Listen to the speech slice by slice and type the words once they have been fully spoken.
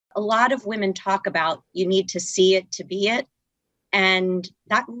A lot of women talk about you need to see it to be it. And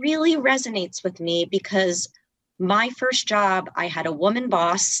that really resonates with me because my first job, I had a woman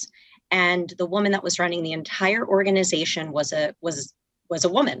boss, and the woman that was running the entire organization was a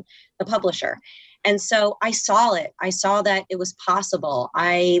woman, the publisher. And so I saw it. I saw that it was possible.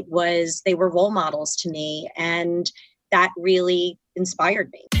 They were role models to me, and that really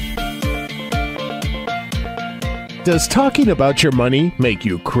inspired me. Does talking about your money make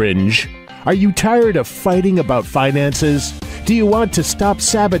you cringe? Are you tired of fighting about finances? Do you want to stop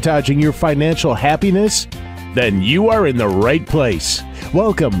sabotaging your financial happiness? Then you are in the right place.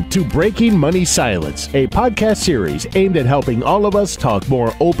 Welcome to Breaking Money Silence, a podcast series aimed at helping all of us talk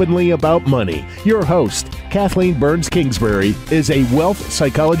more openly about money. Your host, Kathleen Burns Kingsbury, is a wealth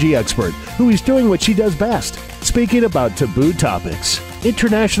psychology expert who is doing what she does best, speaking about taboo topics.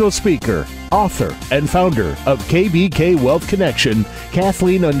 International speaker, author, and founder of KBK Wealth Connection,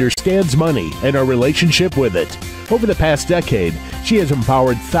 Kathleen understands money and our relationship with it. Over the past decade, she has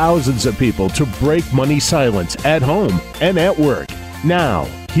empowered thousands of people to break money silence at home and at work. Now,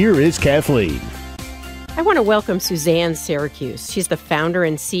 here is Kathleen. I want to welcome Suzanne Siracuse. She's the founder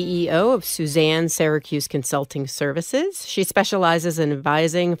and CEO of Suzanne Siracuse Consulting Services. She specializes in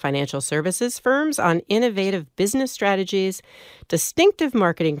advising financial services firms on innovative business strategies, distinctive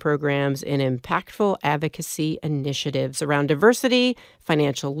marketing programs, and impactful advocacy initiatives around diversity,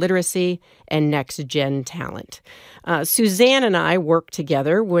 financial literacy, and next-gen talent. Suzanne and I worked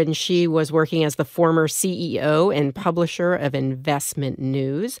together when she was working as the former CEO and publisher of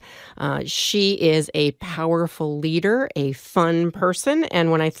InvestmentNews. She is a powerful leader, a fun person,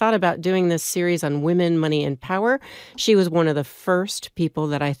 and when I thought about doing this series on women, money, and power, she was one of the first people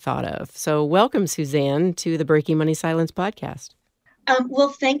that I thought of. So welcome, Suzanne, to the Breaking Money Silence podcast. Well,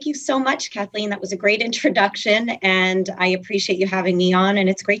 thank you so much, Kathleen. That was a great introduction, and I appreciate you having me on, and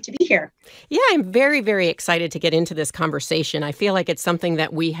it's great to be here. Yeah, I'm very, very excited to get into this conversation. I feel like it's something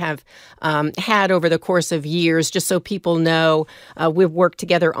that we have had over the course of years, just so people know. We've worked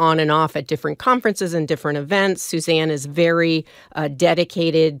together on and off at different conferences and different events. Suzanne is very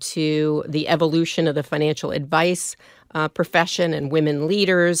dedicated to the evolution of the financial advice profession and women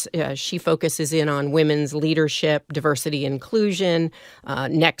leaders. She focuses in on women's leadership, diversity, inclusion,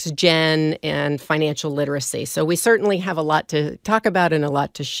 next gen, and financial literacy. So we certainly have a lot to talk about and a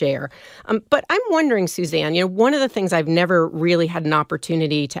lot to share. But I'm wondering, Suzanne, one of the things I've never really had an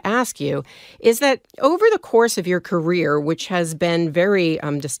opportunity to ask you is that over the course of your career, which has been very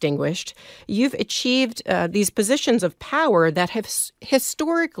distinguished, you've achieved these positions of power that have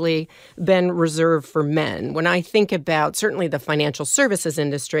historically been reserved for men. When I think about certainly the financial services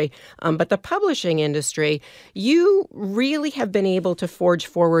industry, but the publishing industry, you really have been able to forge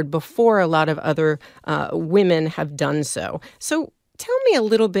forward before a lot of other women have done so. So tell me a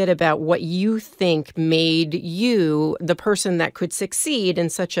little bit about what you think made you the person that could succeed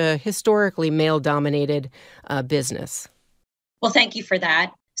in such a historically male-dominated business. Well, thank you for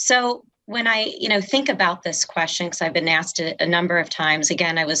that. So when I, think about this question, because I've been asked it a number of times,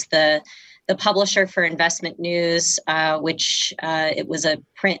 again, I was the publisher for InvestmentNews, which is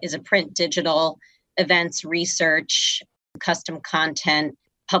a print digital events research, custom content,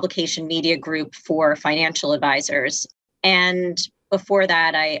 publication media group for financial advisors. And before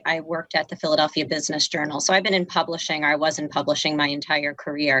that, I worked at the Philadelphia Business Journal. So I've been in publishing, or I was in publishing my entire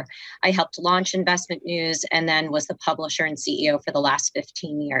career. I helped launch InvestmentNews and then was the publisher and CEO for the last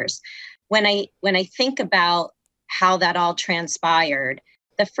 15 years. When I think about how that all transpired,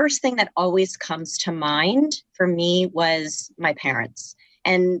 the first thing that always comes to mind for me was my parents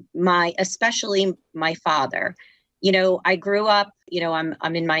and especially my father. I grew up,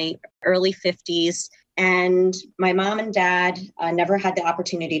 I'm in my early 50s, and my mom and dad never had the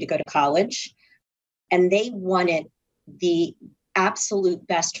opportunity to go to college, and they wanted the absolute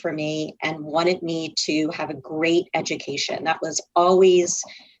best for me and wanted me to have a great education. That was always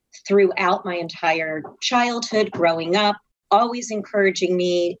throughout my entire childhood growing up. Always encouraging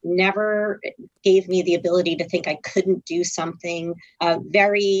me, never gave me the ability to think I couldn't do something,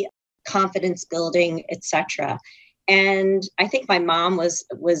 very confidence building, etc. And I think my mom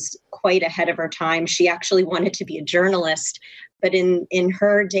was quite ahead of her time. She actually wanted to be a journalist, but in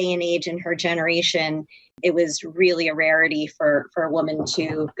her day and age, in her generation, it was really a rarity for a woman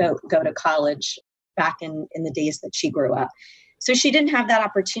to go to college back in the days that she grew up. So she didn't have that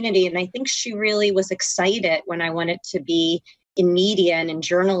opportunity. And I think she really was excited when I wanted to be in media and in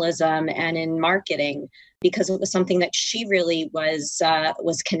journalism and in marketing, because it was something that she really was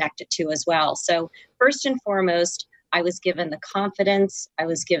connected to as well. So first and foremost, I was given the confidence, I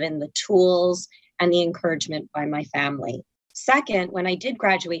was given the tools and the encouragement by my family. Second, when I did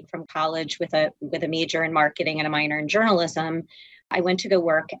graduate from college with a major in marketing and a minor in journalism, I went to go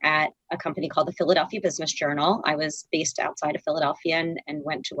work at a company called the Philadelphia Business Journal. I was based outside of Philadelphia and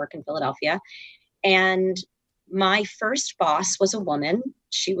went to work in Philadelphia. And my first boss was a woman.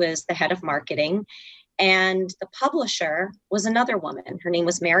 She was the head of marketing. And the publisher was another woman. Her name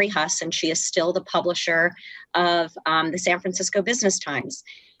was Mary Huss, and she is still the publisher of the San Francisco Business Times.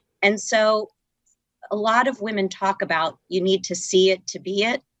 And so a lot of women talk about you need to see it to be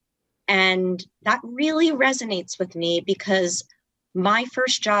it. And that really resonates with me because my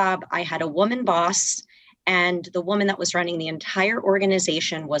first job, I had a woman boss, and the woman that was running the entire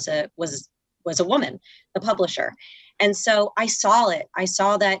organization was a woman, the publisher. And so I saw it. I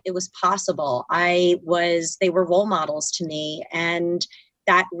saw that it was possible. They were role models to me, and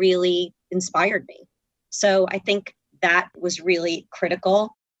that really inspired me. So I think that was really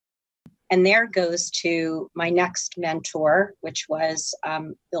critical. And there goes to my next mentor, which was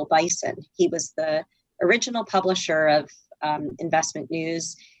Bill Bison. He was the original publisher of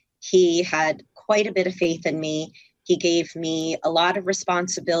InvestmentNews. He had quite a bit of faith in me. He gave me a lot of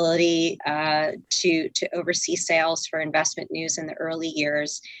responsibility to oversee sales for InvestmentNews in the early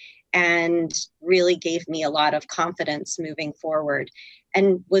years, and really gave me a lot of confidence moving forward,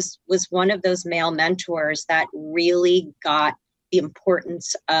 and was one of those male mentors that really got the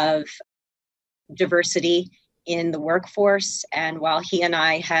importance of diversity in the workforce. And while he and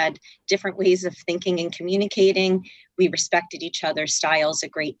I had different ways of thinking and communicating, we respected each other's styles a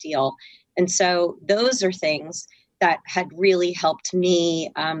great deal. And so those are things that had really helped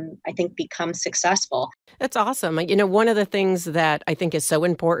me, I think, become successful. That's awesome. One of the things that I think is so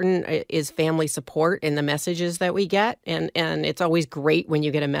important is family support in the messages that we get. And it's always great when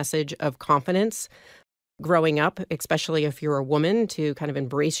you get a message of confidence growing up, especially if you're a woman, to kind of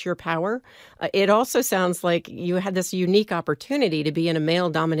embrace your power. It also sounds like you had this unique opportunity to be in a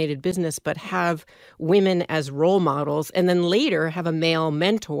male-dominated business, but have women as role models, and then later have a male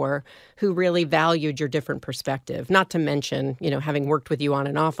mentor who really valued your different perspective. Not to mention, having worked with you on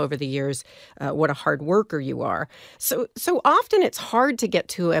and off over the years, what a hard worker you are. So often it's hard to get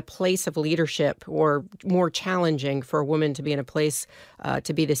to a place of leadership, or more challenging for a woman to be in a place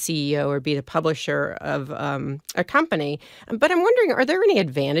to be the CEO or be the publisher of a company. But I'm wondering, are there any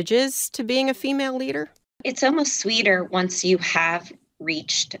advantages to being a female leader? It's almost sweeter once you have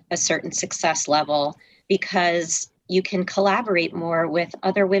reached a certain success level, because you can collaborate more with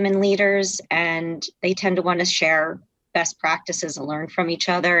other women leaders, and they tend to want to share best practices and learn from each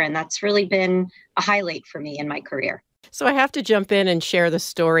other. And that's really been a highlight for me in my career. So I have to jump in and share the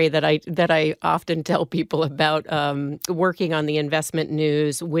story that I often tell people about working on the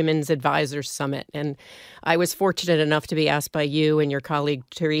InvestmentNews Women's Advisors Summit. And I was fortunate enough to be asked by you and your colleague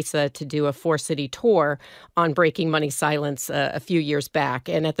Teresa to do a 4-city tour on breaking money silence a few years back.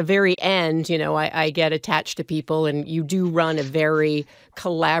 And at the very end, I get attached to people, and you do run a very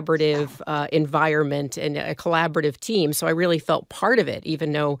collaborative environment and a collaborative team. So I really felt part of it,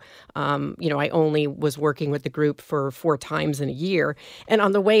 even though, I only was working with the group for 4 times in a year. And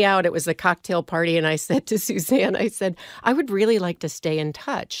on the way out, it was a cocktail party. And I said to Suzanne, I would really like to stay in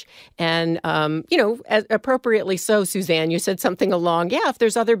touch. And, appropriately so, Suzanne, you said something along, if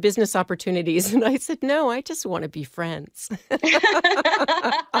there's other business opportunities. And I said, no, I just want to be friends.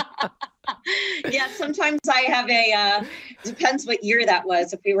 Yeah, sometimes I have depends what year that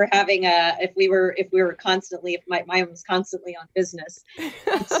was. If my mind was constantly on business.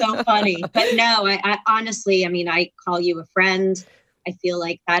 It's so funny. But no, I honestly, I call you a friend. I feel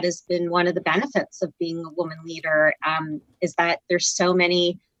like that has been one of the benefits of being a woman leader, is that there's so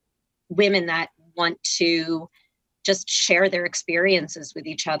many women that want to just share their experiences with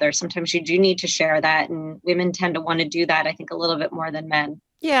each other. Sometimes you do need to share that, and women tend to want to do that, I think, a little bit more than men.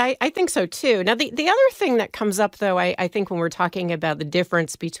 Yeah, I think so too. Now, the other thing that comes up, though, I think when we're talking about the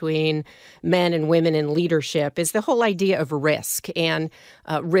difference between men and women in leadership, is the whole idea of risk and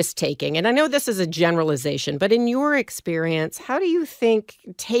risk taking. And I know this is a generalization, but in your experience, how do you think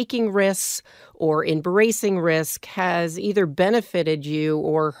taking risks or embracing risk has either benefited you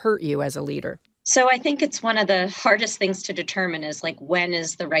or hurt you as a leader? So I think it's one of the hardest things to determine is when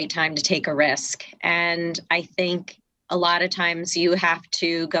is the right time to take a risk. And I think a lot of times you have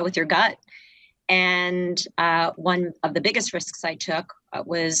to go with your gut. And one of the biggest risks I took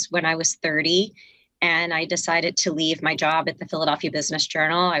was when I was 30, and I decided to leave my job at the Philadelphia Business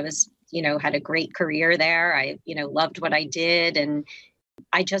Journal. I was, had a great career there. I, loved what I did. And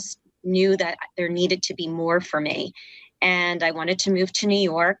I just knew that there needed to be more for me. And I wanted to move to New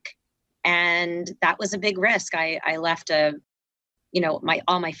York. And that was a big risk. I left a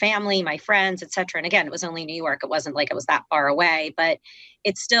all my family, my friends, et cetera. And again, it was only New York. It wasn't like it was that far away, but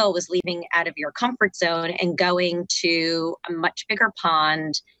it still was leaving out of your comfort zone and going to a much bigger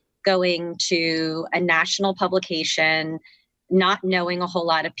pond, going to a national publication, not knowing a whole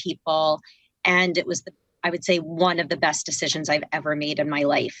lot of people. And it was, I would say, one of the best decisions I've ever made in my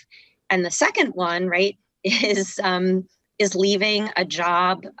life. And the second one, right, is leaving a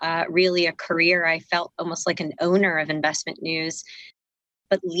job, really a career. I felt almost like an owner of InvestmentNews,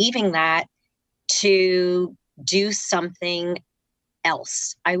 but leaving that to do something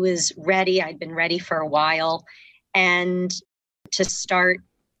else. I was ready. I'd been ready for a while, and to start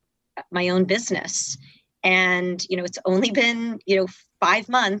my own business. And, it's only been, 5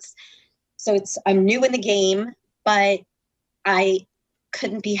 months. So I'm new in the game, but I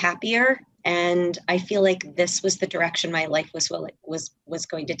couldn't be happier. And I feel like this was the direction my life was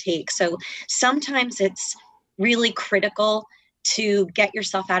going to take. So sometimes it's really critical to get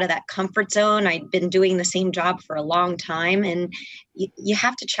yourself out of that comfort zone. I'd been doing the same job for a long time, and you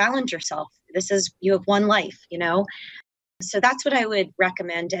have to challenge yourself. You have one life, So that's what I would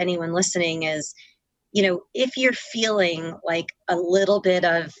recommend to anyone listening is, if you're feeling like a little bit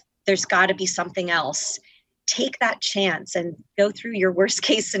of, there's got to be something else, take that chance and go through your worst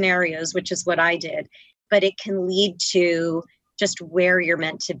case scenarios, which is what I did. But it can lead to just where you're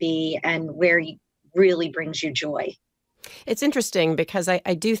meant to be and where you really brings you joy. It's interesting because I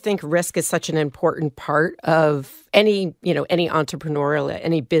do think risk is such an important part of any entrepreneurial,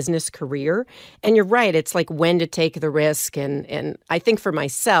 any business career. And you're right. It's like when to take the risk. And I think for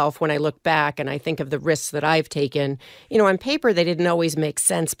myself, when I look back and I think of the risks that I've taken, on paper, they didn't always make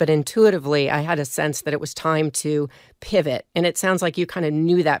sense. But intuitively, I had a sense that it was time to pivot. And it sounds like you kind of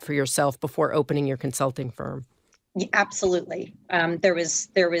knew that for yourself before opening your consulting firm. Yeah, absolutely.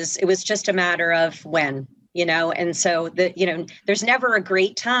 It was just a matter of when. And so there's never a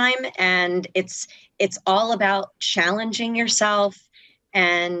great time, and it's all about challenging yourself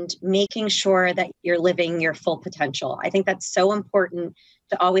and making sure that you're living your full potential. I think that's so important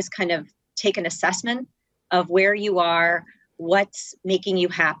to always kind of take an assessment of where you are, what's making you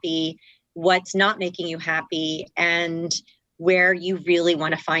happy, what's not making you happy, and where you really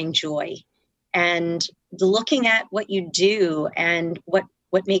want to find joy. And looking at what you do and what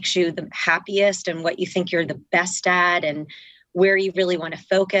makes you the happiest and what you think you're the best at and where you really want to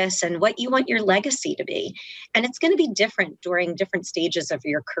focus and what you want your legacy to be. And it's going to be different during different stages of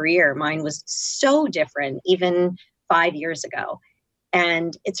your career. Mine was so different even 5 years ago.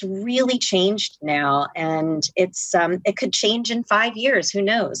 And it's really changed now. And it could change in 5 years, who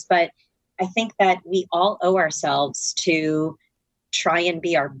knows? But I think that we all owe ourselves to try and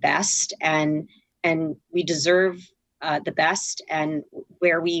be our best, and we deserve the best, and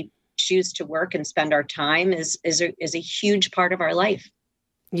where we choose to work and spend our time is a huge part of our life.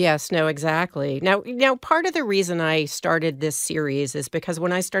 Yes, no, exactly. Now, part of the reason I started this series is because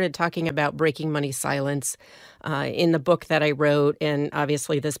when I started talking about breaking money silence in the book that I wrote, and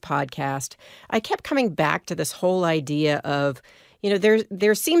obviously this podcast, I kept coming back to this whole idea of,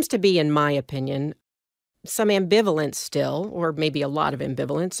 there seems to be, in my opinion, some ambivalence still, or maybe a lot of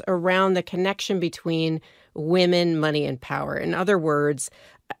ambivalence around the connection between women, money, and power. In other words,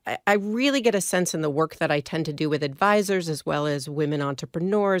 I really get a sense in the work that I tend to do with advisors as well as women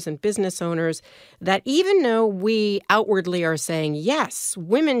entrepreneurs and business owners that even though we outwardly are saying, yes,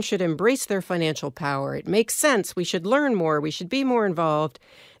 women should embrace their financial power, it makes sense, we should learn more, we should be more involved,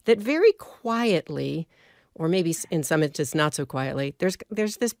 that very quietly, or maybe in some instances not so quietly,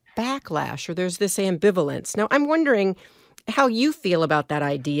 there's this backlash or there's this ambivalence. Now, I'm wondering how you feel about that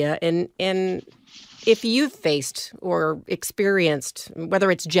idea and if you've faced or experienced,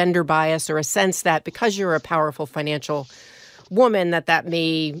 whether it's gender bias or a sense that because you're a powerful financial woman, that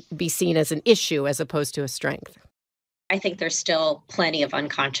may be seen as an issue as opposed to a strength. I think there's still plenty of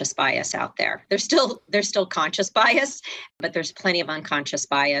unconscious bias out there. There's still conscious bias, but there's plenty of unconscious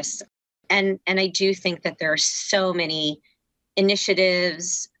bias. And I do think that there are so many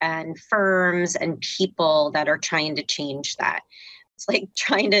initiatives and firms and people that are trying to change that. It's like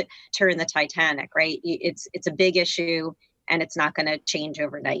trying to turn the Titanic, right? It's a big issue and it's not going to change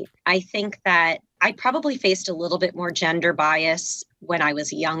overnight. I think that I probably faced a little bit more gender bias when I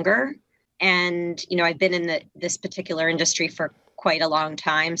was younger. And, I've been in this particular industry for quite a long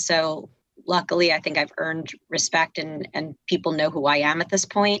time. So luckily, I think I've earned respect and people know who I am at this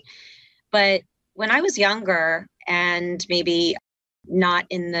point. But when I was younger and maybe not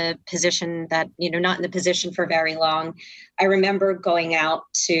in the position for very long, I remember going out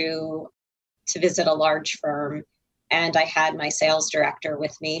to visit a large firm, and I had my sales director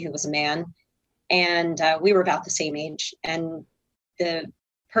with me, who was a man, and we were about the same age. And the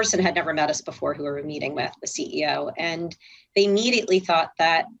person had never met us before who we were meeting with, the CEO, and they immediately thought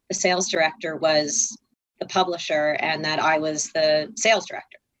that the sales director was the publisher and that I was the sales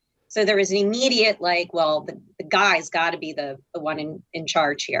director. So there was an immediate well, the guy's got to be the one in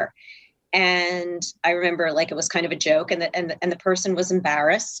charge here. And I remember it was kind of a joke, and the person was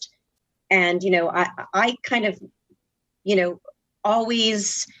embarrassed. And, I kind of,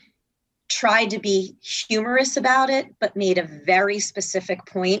 always tried to be humorous about it, but made a very specific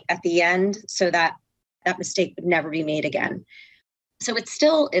point at the end so that that mistake would never be made again. So it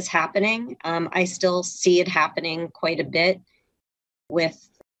still is happening. I still see it happening quite a bit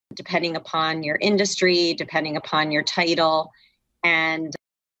depending upon your industry, depending upon your title. And,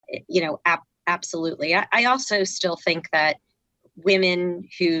 absolutely. I also still think that women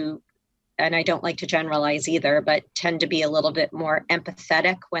who, and I don't like to generalize either, but tend to be a little bit more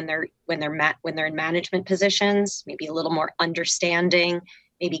empathetic when they're in management positions, maybe a little more understanding,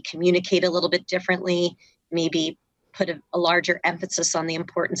 maybe communicate a little bit differently, maybe put a larger emphasis on the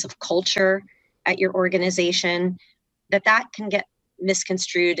importance of culture at your organization, that can get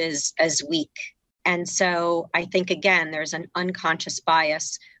misconstrued as weak. And so I think, again, there's an unconscious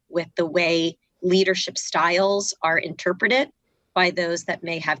bias with the way leadership styles are interpreted by those that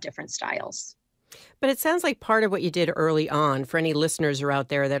may have different styles. But it sounds like part of what you did early on, for any listeners who are out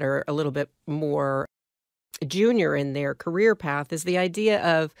there that are a little bit more junior in their career path, is the idea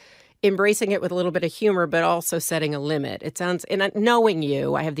of embracing it with a little bit of humor, but also setting a limit. It sounds, and knowing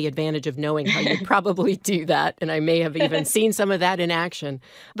you, I have the advantage of knowing how you'd probably do that. And I may have even seen some of that in action.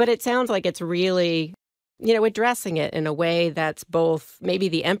 But it sounds like it's really, addressing it in a way that's both, maybe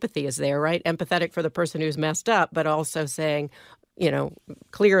the empathy is there, right? Empathetic for the person who's messed up, but also saying,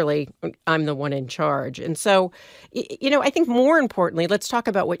 clearly I'm the one in charge. And so, I think more importantly, let's talk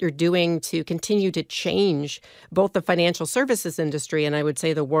about what you're doing to continue to change both the financial services industry and I would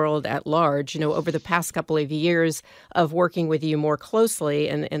say the world at large. Over the past couple of years of working with you more closely,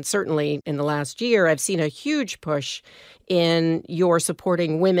 and certainly in the last year, I've seen a huge push in your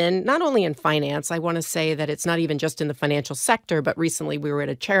supporting women, not only in finance. I want to say that it's not even just in the financial sector, but recently we were at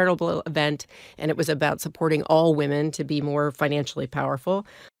a charitable event and it was about supporting all women to be more financially powerful.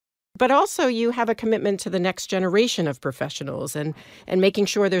 But also you have a commitment to the next generation of professionals and making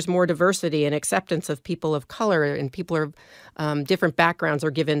sure there's more diversity and acceptance of people of color and people of different backgrounds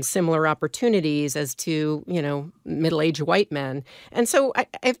are given similar opportunities as to, middle-aged white men. And so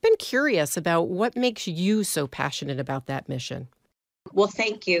I've been curious about what makes you so passionate about that mission. Well,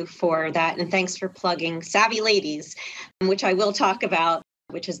 thank you for that. And thanks for plugging Savvy Ladies, which I will talk about,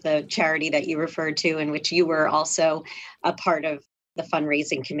 which is the charity that you referred to and which you were also a part of the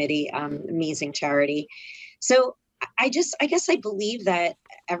fundraising committee, amazing charity. So I guess I believe that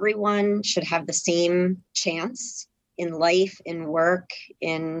everyone should have the same chance in life, in work,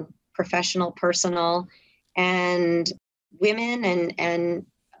 in professional, personal, and women and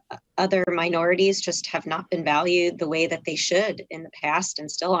other minorities just have not been valued the way that they should in the past and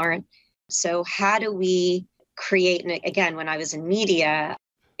still aren't. So how do we create, and again, when I was in media,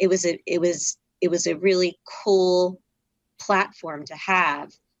 it was a really cool platform to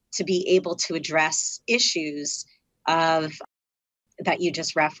have to be able to address issues that you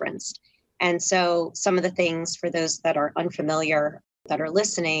just referenced. And so some of the things for those that are unfamiliar, that are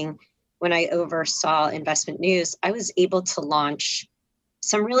listening, when I oversaw InvestmentNews, I was able to launch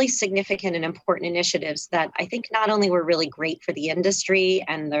some really significant and important initiatives that I think not only were really great for the industry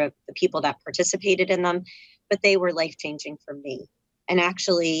and the people that participated in them, but they were life-changing for me and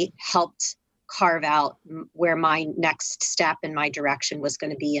actually helped carve out where my next step in my direction was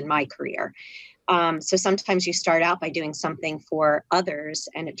going to be in my career. So sometimes you start out by doing something for others,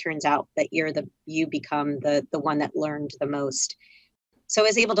 and it turns out that you become the one that learned the most. So I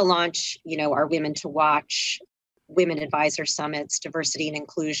was able to launch, our Women to Watch, Women Advisor Summits, diversity and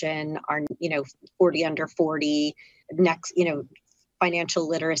inclusion, our, 40 under 40, next, financial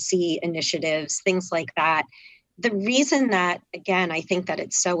literacy initiatives, things like that. The reason that, again, I think that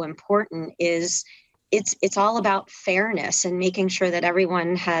it's so important is it's all about fairness and making sure that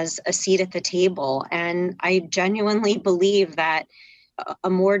everyone has a seat at the table. And I genuinely believe that a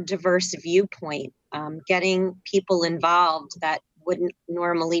more diverse viewpoint, getting people involved that wouldn't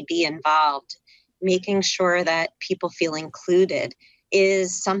normally be involved, making sure that people feel included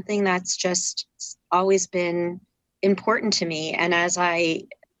is something that's just always been important to me. And as I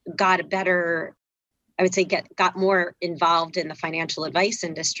got got more involved in the financial advice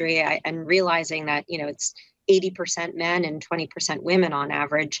industry and realizing that, it's 80% men and 20% women on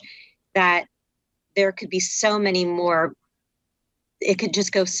average, that there could be so many more, it could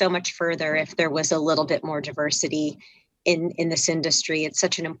just go so much further if there was a little bit more diversity in this industry. It's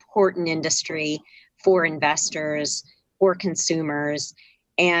such an important industry for investors, for consumers.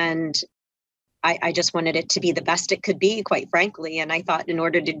 And I just wanted it to be the best it could be, quite frankly. And I thought in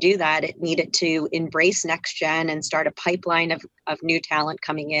order to do that, it needed to embrace next gen and start a pipeline of new talent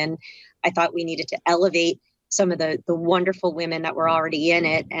coming in. I thought we needed to elevate some of the wonderful women that were already in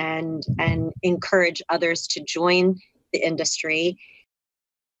it and encourage others to join the industry,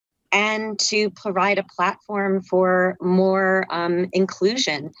 and to provide a platform for more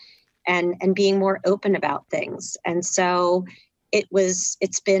inclusion and being more open about things. And so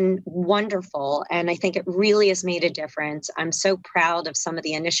it's been wonderful. And I think it really has made a difference. I'm so proud of some of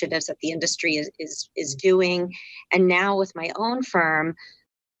the initiatives that the industry is doing. And now with my own firm,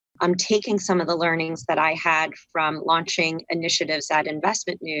 I'm taking some of the learnings that I had from launching initiatives at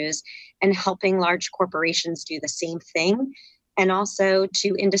InvestmentNews and helping large corporations do the same thing. And also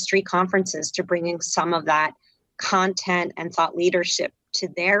to industry conferences, to bringing some of that content and thought leadership to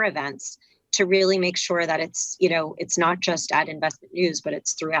their events, to really make sure that it's not just at InvestmentNews, but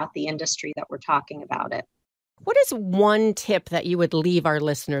it's throughout the industry that we're talking about it. What is one tip that you would leave our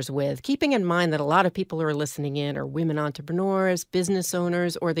listeners with, keeping in mind that a lot of people who are listening in are women entrepreneurs, business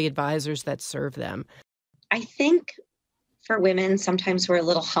owners, or the advisors that serve them? I think for women, sometimes we're a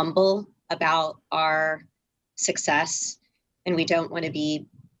little humble about our success, and we don't want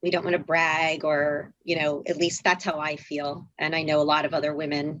to brag, or, at least that's how I feel. And I know a lot of other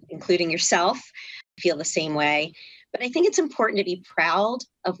women, including yourself, feel the same way. But I think it's important to be proud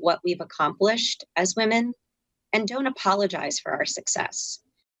of what we've accomplished as women and don't apologize for our success.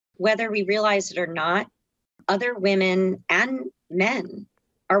 Whether we realize it or not, other women and men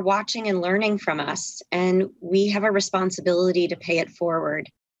are watching and learning from us, and we have a responsibility to pay it forward.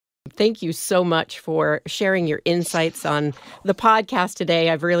 Thank you so much for sharing your insights on the podcast today.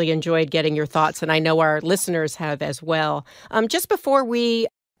 I've really enjoyed getting your thoughts, and I know our listeners have as well. Just before we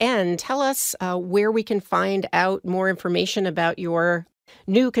end, tell us where we can find out more information about your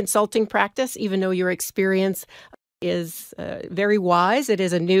new consulting practice, even though your experience is very wise. It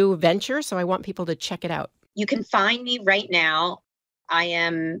is a new venture, so I want people to check it out. You can find me right now. I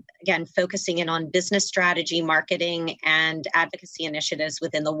am, again, focusing in on business strategy, marketing, and advocacy initiatives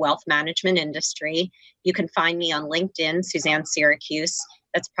within the wealth management industry. You can find me on LinkedIn, Suzanne Siracuse.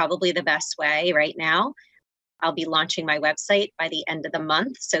 That's probably the best way right now. I'll be launching my website by the end of the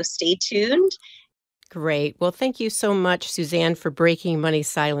month, so stay tuned. Great. Well, thank you so much, Suzanne, for breaking money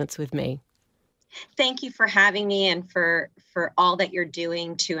silence with me. Thank you for having me and for all that you're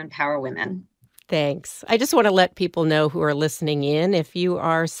doing to empower women. Thanks. I just want to let people know who are listening in, if you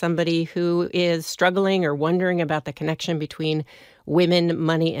are somebody who is struggling or wondering about the connection between women,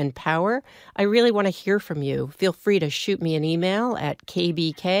 money, and power, I really want to hear from you. Feel free to shoot me an email at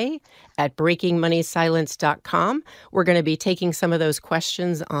kbk@breakingmoneysilence.com. We're going to be taking some of those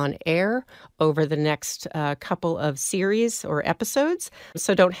questions on air over the next couple of series or episodes.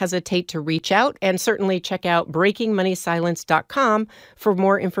 So don't hesitate to reach out, and certainly check out breakingmoneysilence.com for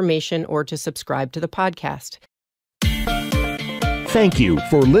more information or to subscribe to the podcast. Thank you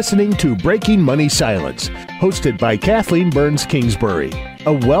for listening to Breaking Money Silence, hosted by Kathleen Burns Kingsbury,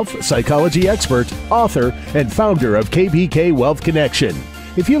 a wealth psychology expert, author, and founder of KBK Wealth Connection.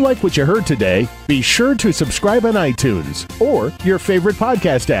 If you like what you heard today, be sure to subscribe on iTunes or your favorite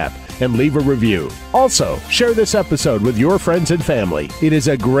podcast app and leave a review. Also, share this episode with your friends and family. It is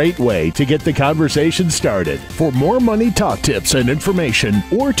a great way to get the conversation started. For more money talk tips and information,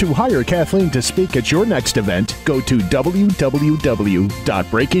 or to hire Kathleen to speak at your next event, go to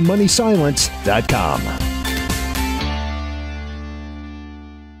www.breakingmoneysilence.com.